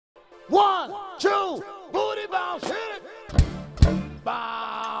1, 2, booty bounce, hit it.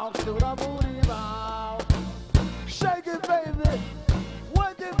 Bounce to the booty bounce. Shake it, baby.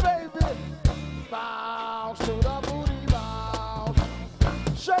 Work it, baby. Bounce to the booty bounce.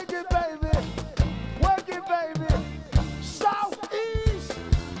 Shake it, baby. Work it, baby. Southeast.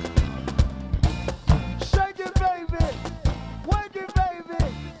 Shake it, baby. Work it, baby.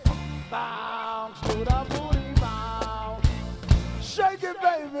 Bounce to the booty bounce. Shake it,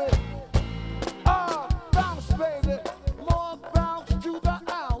 baby. Bounce, baby. More bounce to the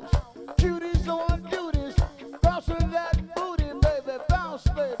ounce. Cuties on duties. Bouncing that booty, baby. Bounce,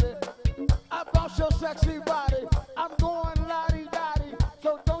 baby. I bounce your sexy body. I'm going lottie-dottie.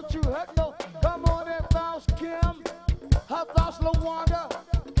 So don't you hurt no. Come on and bounce, Kim. I bounce LaWanda.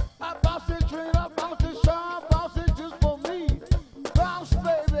 I bounce it, Trina. Bounce it, Sean. Bounce it just for me. Bounce,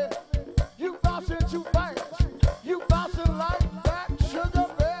 baby. You bouncing too fast. You bouncing like that. Sugar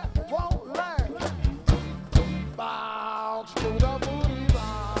bear won't last. Bounce to the booty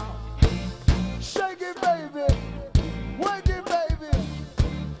bounce. Shake it, baby. Work it, baby.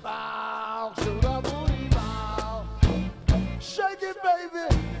 Bounce to the booty bounce. Shake it, baby.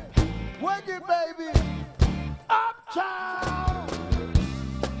 Work it, baby. Uptown.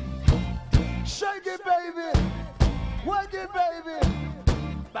 Shake it, baby. Work it, baby.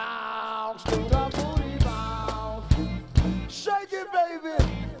 Bounce to the booty bounce. Shake it, baby.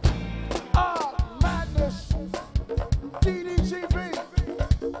 Madness. DDTV.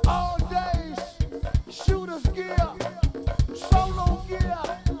 All days. Shooter's gear. Solo gear.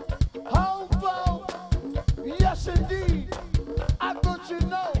 Hobo. Yes, indeed. I thought you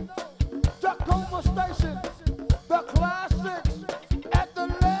know. Tacoma Station. The classics. At the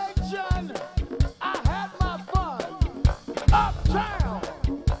Legend. I had my fun. Uptown.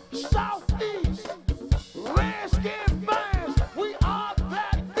 Southeast. Redskin fans. We are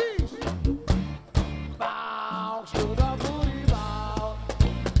that beast. Bounce to the booty bounce.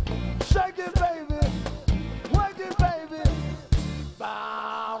 Shake it, baby. Work it, baby.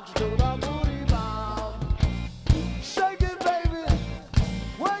 Bounce to the booty bounce. Shake it, baby.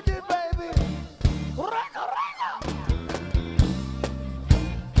 Work it, baby. Raka, raka.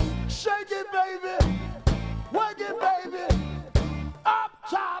 Shake it, baby. Work it, baby. Up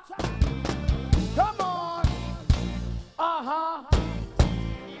top. Come on. Uh-huh.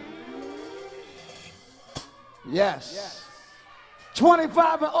 Yes.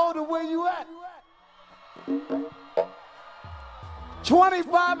 25 and older, where you at?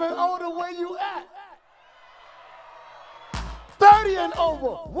 25 and older, where you at? 30 and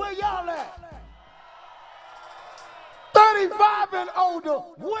over, where y'all at? 35 and older,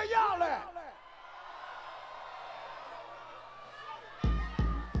 where y'all at?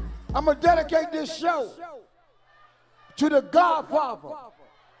 I'm gonna dedicate this show to the Godfather,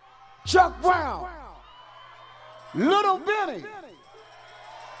 Chuck Brown, Little Benny,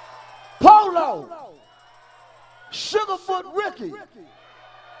 Polo, Sugarfoot Ricky,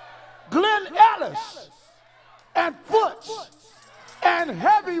 Glenn Ellis, and Foots, and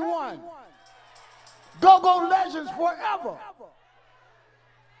Heavy One. Go-Go Legends forever.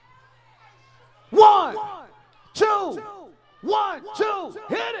 1, 2, 1, 2,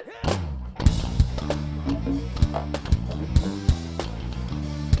 hit it.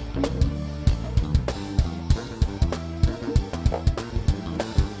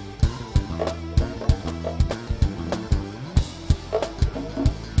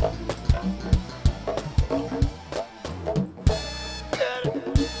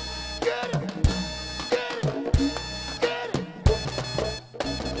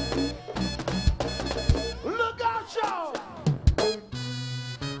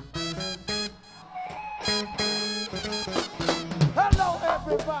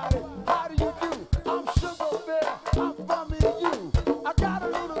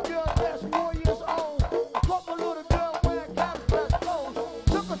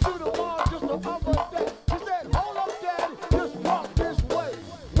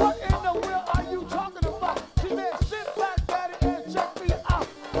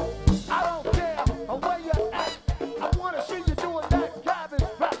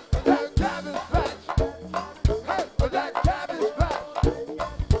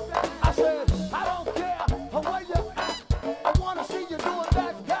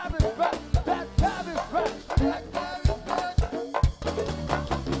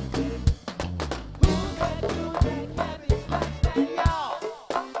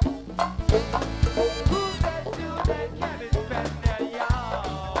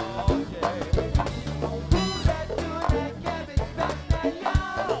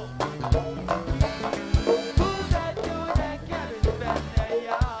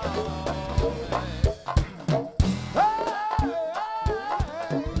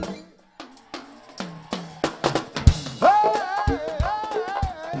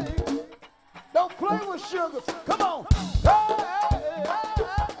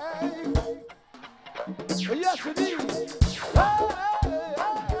 Yes, indeed.